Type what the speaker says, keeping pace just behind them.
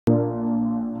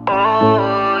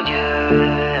Oh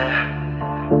yeah.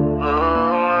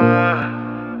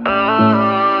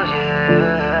 Oh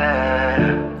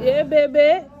yeah. Yeah,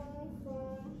 baby.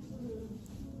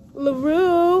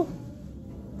 LaRue.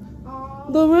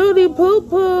 LaRue poo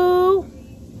poo.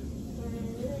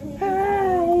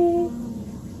 Hi.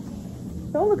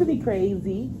 Don't look at me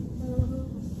crazy.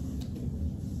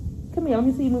 Come here, let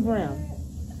me see you move around.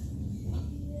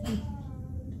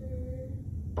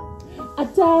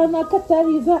 Atana kata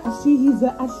hiza ashi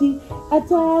hiza ashi.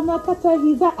 Atana kata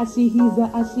hiza ashi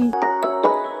hiza ashi.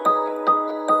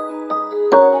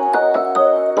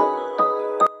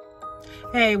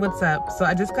 Hey, what's up? So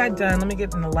I just got done. Let me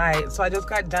get in the light. So I just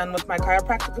got done with my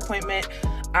chiropractic appointment.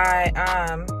 I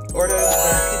ordered the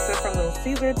pizza from Little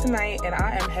Caesar tonight, and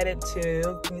I am headed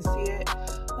to, can you see it?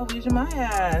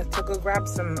 Wajimaya, to go grab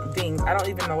some things. I don't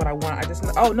even know what I want. I just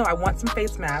know, oh no, I want some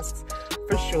face masks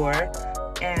for sure.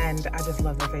 And I just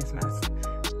love their face masks.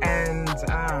 And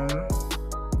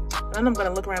then I'm gonna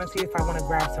look around and see if I want to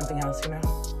grab something else, you know?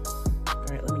 All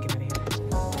right, let me get out of here.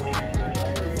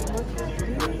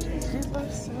 These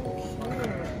look so cute.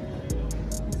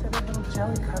 These are like little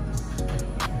jelly cups.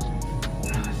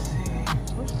 Let's see.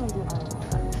 Which one do I want?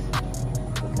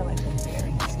 Look at like the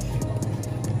berries.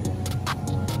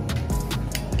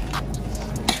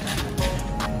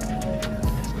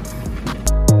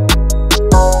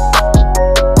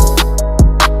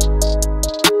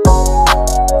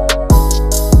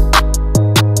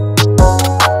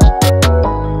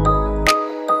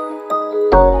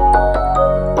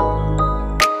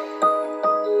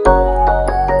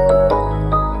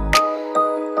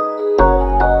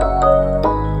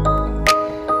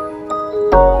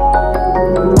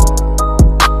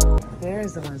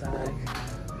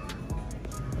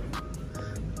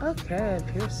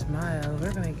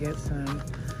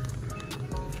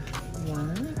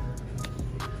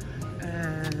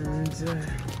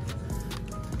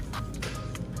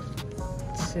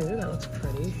 2, that looks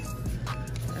pretty.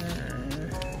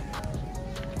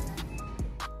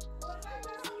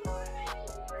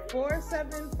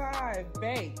 $4.75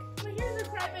 bake. Here's the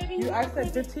crap, baby. I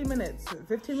said 15 minutes.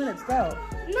 15 minutes, go.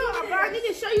 No, but I need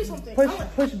to show you something.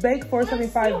 Push bake,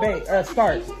 $4.75 bake.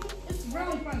 Start. It's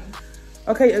really funny.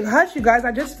 Okay, hush, you guys.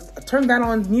 I just turned that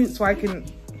on mute so I can.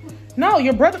 No,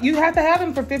 your brother. You have to have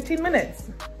him for 15 minutes.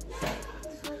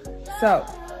 So.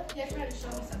 Yeah, try to show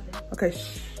me something. Okay.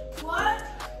 Shh. What?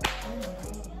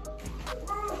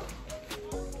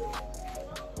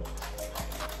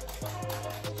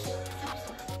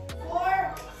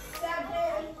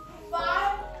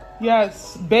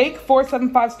 Yes, bake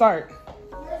 475 start.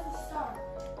 Where's the start?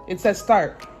 It says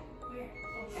start. Where?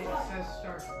 It says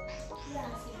start. Yeah, I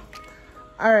see.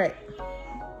 All right.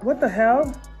 What the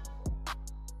hell?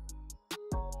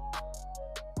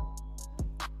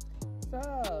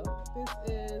 So, this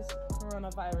is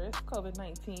coronavirus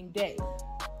COVID-19 day.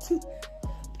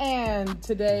 And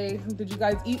today, did you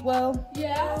guys eat well?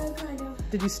 Yeah, kind of.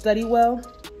 Did you study well?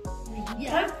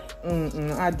 Yeah.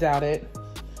 I doubt it.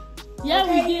 Yeah,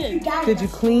 okay, we did. Did you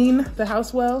clean the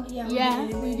house well? Yeah,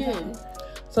 we did.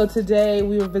 So today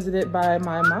we were visited by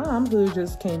my mom, who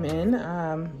just came in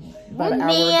about an hour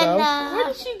ago. Where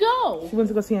did she go? She went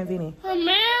to go see Aunt Vinny. Oh,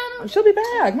 man. She'll be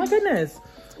back. My goodness.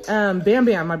 Bam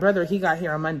Bam, my brother, he got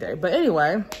here on Monday. But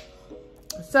anyway,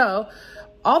 so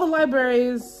all the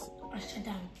libraries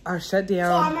are shut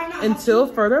down until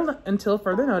further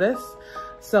notice.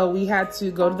 So we had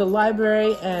to go to the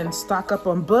library and stock up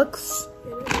on books.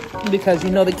 Because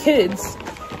you know the kids,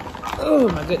 oh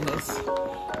my goodness,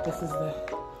 this is the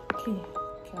key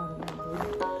calendar,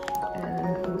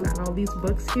 and we got all these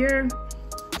books here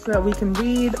so that we can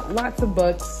read lots of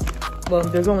books. Well,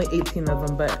 there's only 18 of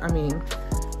them, but I mean,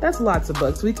 that's lots of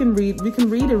books. We can read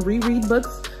and reread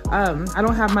books. I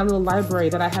don't have my little library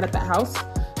that I had at the house,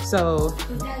 so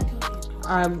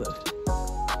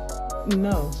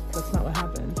no, that's not what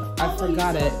happened. I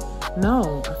forgot it.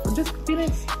 No, just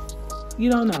Phoenix. You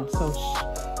don't know,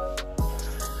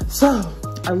 so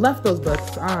I left those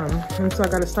books, and so I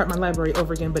got to start my library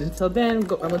over again. But until then,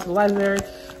 I went to the library.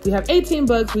 We have 18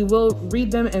 books. We will read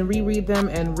them and reread them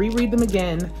and reread them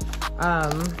again.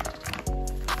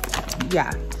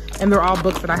 Yeah, and they're all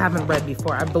books that I haven't read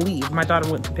before. I believe my daughter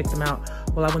went to pick them out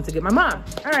while I went to get my mom.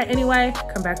 All right, anyway,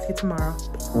 come back to you tomorrow.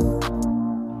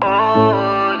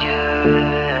 Oh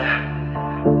yeah.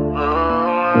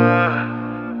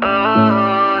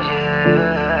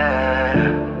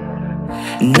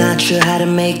 Not sure how to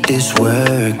make this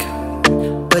work,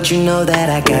 but you know that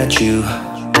I got you.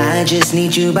 I just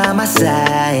need you by my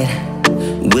side.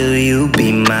 Will you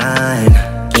be mine?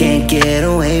 Can't get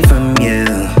away from you,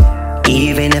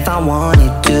 even if I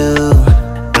wanted to.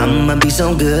 I'm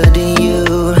so good to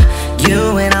you.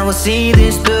 You and I will see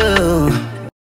this through.